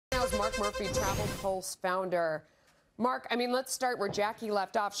is Mark Murphy, Travel Pulse founder. Mark, I mean, let's start where Jackie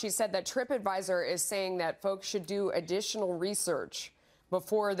left off. She said that TripAdvisor is saying that folks should do additional research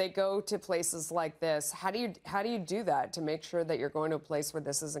before they go to places like this. How do you do that to make sure that you're going to a place where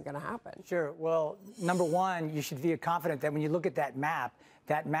this isn't going to happen? Sure. Well, number one, you should be confident that when you look at that map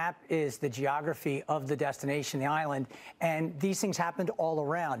is the geography of the destination, the island, and these things happened all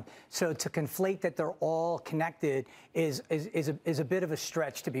around. So to conflate that they're all connected is a bit of a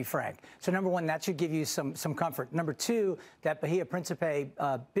stretch, to be frank. So number one, that should give you some comfort. Number two, that Bahia Principe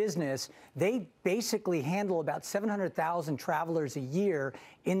business, they basically handle about 700,000 travelers a year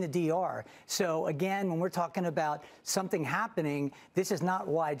in the DR. So again, when we're talking about something happening, this is not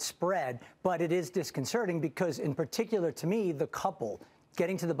widespread, but it is disconcerting because, in particular to me, the couple,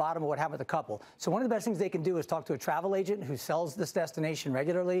 getting to the bottom of what happened with the couple. So one of the best things they can do is talk to a travel agent who sells this destination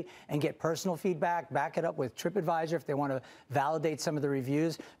regularly and get personal feedback, back it up with TripAdvisor if they want to validate some of the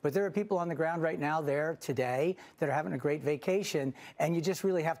reviews. But there are people on the ground right now there today that are having a great vacation, and you just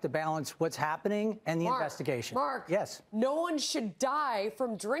really have to balance what's happening and the investigation. Mark, yes. No one should die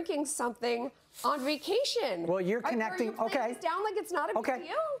from drinking something on vacation. Well, you're connecting. Are you playing this down like it's not a big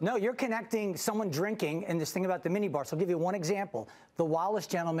deal? No, you're connecting someone drinking and this thing about the minibar. So I'll give you one example. The Wallace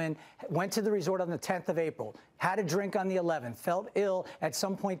gentleman went to the resort on the 10th of April, had a drink on the 11th, felt ill at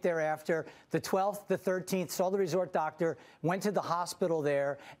some point thereafter. The 12th, the 13th, saw the resort doctor, went to the hospital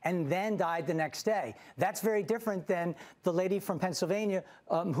there, and then died the next day. That's very different than the lady from Pennsylvania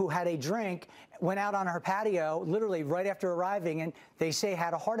who had a drink, went out on her patio, literally right after arriving, and they say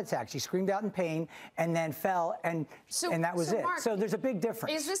had a heart attack. She screamed out in pain and then fell, and that was it. Mark, so there's a big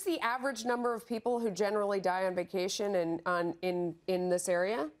difference. Is this the average number of people who generally die on vacation and in this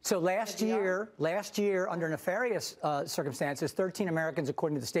area? So last year, under nefarious circumstances, 13 Americans,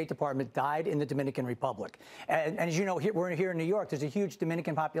 according to the State Department, died in the Dominican Republic. And as you know, we're here in New York. There's a huge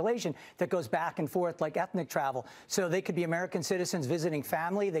Dominican population that goes back and forth like ethnic travel. So they could be American citizens visiting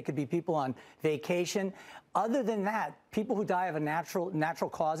family. They could be people on vacation. Other than that, people who die of natural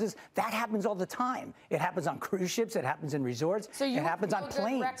causes, that happens all the time. It happens on cruise ships. It happens in resorts. So it happens on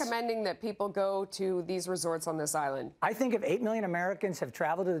planes. Recommending that people go to these resorts on this island? I think if 8 million Americans have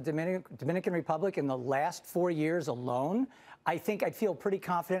traveled to the Dominican Republic in the last 4 years alone, I think I'd feel pretty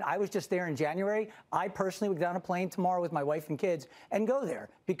confident. I was just there in January. I personally would get on a plane tomorrow with my wife and kids and go there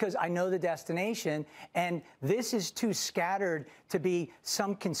because I know the destination, and this is too scattered to be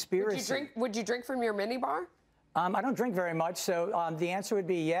some conspiracy. Would you drink from your minibar? I don't drink very much, so the answer would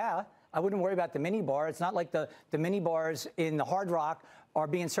be yeah. I wouldn't worry about the minibar. It's not like the minibars in the Hard Rock are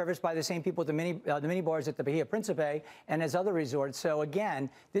being serviced by the same people at the minibars at the Bahia Principe and as other resorts. So again,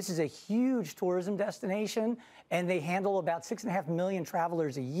 this is a huge tourism destination, and they handle about 6.5 million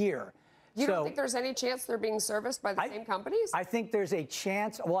travelers a year. You don't think there's any chance they're being serviced by the same companies? I think there's a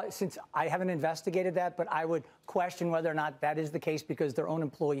chance. Well, since I haven't investigated that, but I would question whether or not that is the case because their own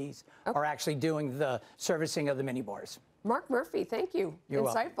employees are actually doing the servicing of the minibars. Mark Murphy, thank you. You're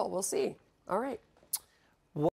Insightful. welcome. We'll see. All right.